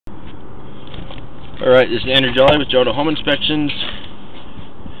Alright, this is Andrew Jolly with Joe Home Inspections.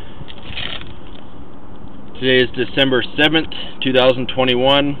 Today is December 7th,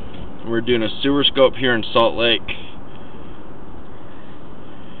 2021. We're doing a sewer scope here in Salt Lake.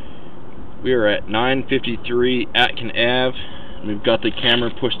 We are at 953 Atkin Ave. We've got the camera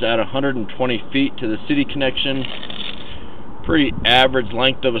pushed out 120 feet to the city connection. Pretty average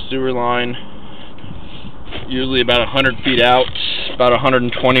length of a sewer line. Usually about 100 feet out, about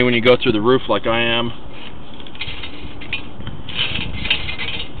 120 when you go through the roof like I am.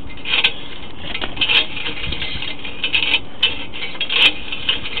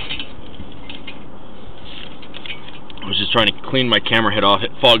 I was just trying to clean my camera head off.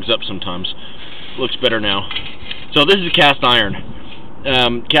 It fogs up sometimes. Looks better now. So this is cast iron.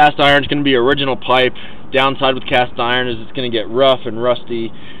 Cast iron is going to be original pipe. Downside with cast iron is it's going to get rough and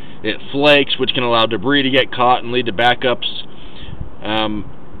rusty. It flakes, which can allow debris to get caught and lead to backups.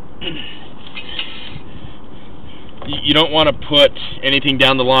 You don't want to put anything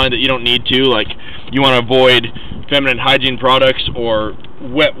down the line that you don't need to. Like, you want to avoid feminine hygiene products or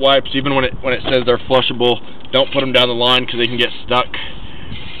wet wipes. Even when it says they're flushable, don't put them down the line because they can get stuck.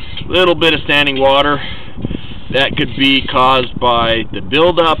 A little bit of standing water. That could be caused by the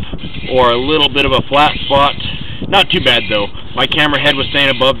buildup or a little bit of a flat spot. Not too bad though. My camera head was staying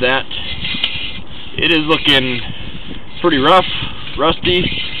above that. It is looking pretty rough, rusty.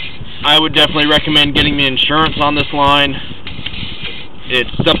 I would definitely recommend getting the insurance on this line.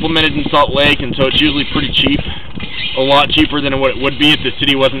 It's supplemented in Salt Lake, and so it's usually pretty cheap. A lot cheaper than what it would be if the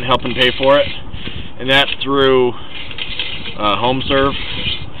city wasn't helping pay for it. And that's through HomeServe.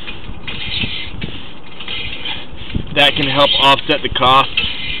 That can help offset the cost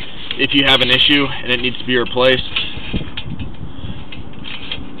if you have an issue and it needs to be replaced.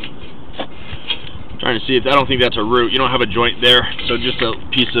 I'm trying to see if I don't think that's a root. You don't have a joint there, so just a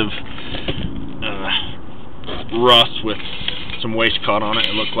piece of rust with some waste caught on it.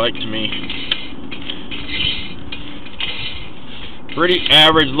 It looked like to me. Pretty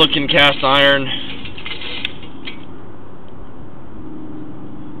average looking cast iron.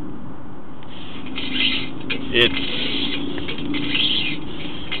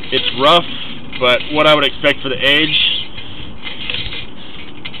 It's rough, but what I would expect for the age.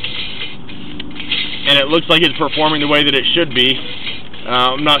 And it looks like it's performing the way that it should be.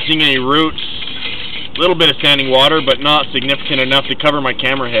 I'm not seeing any roots. A little bit of standing water, but not significant enough to cover my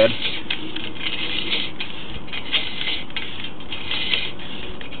camera head.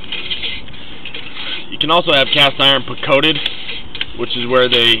 You can also have cast iron coated, which is where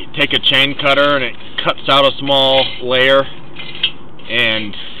they take a chain cutter and it cuts out a small layer,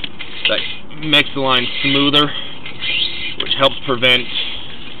 and that makes the line smoother, which helps prevent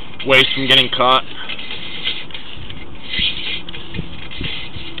waste from getting caught.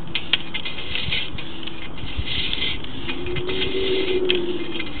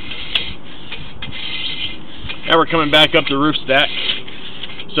 Now we're coming back up the roof stack.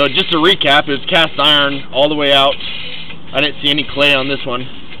 So just to recap, it's cast iron all the way out. I didn't see any clay on this one.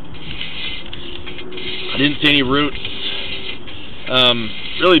 I didn't see any roots.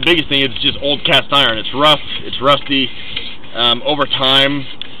 Really biggest thing is just old cast iron. It's rough, it's rusty. Over time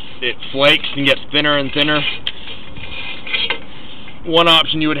it flakes and gets thinner and thinner. One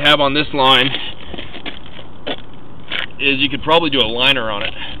option you would have on this line is you could probably do a liner on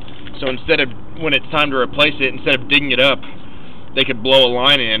it. So instead of, when it's time to replace it, instead of digging it up, they could blow a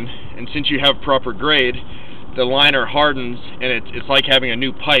line in, and since you have proper grade, the liner hardens, and it's like having a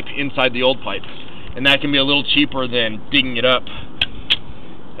new pipe inside the old pipe. And that can be a little cheaper than digging it up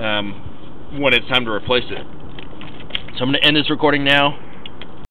when it's time to replace it. So I'm going to end this recording now.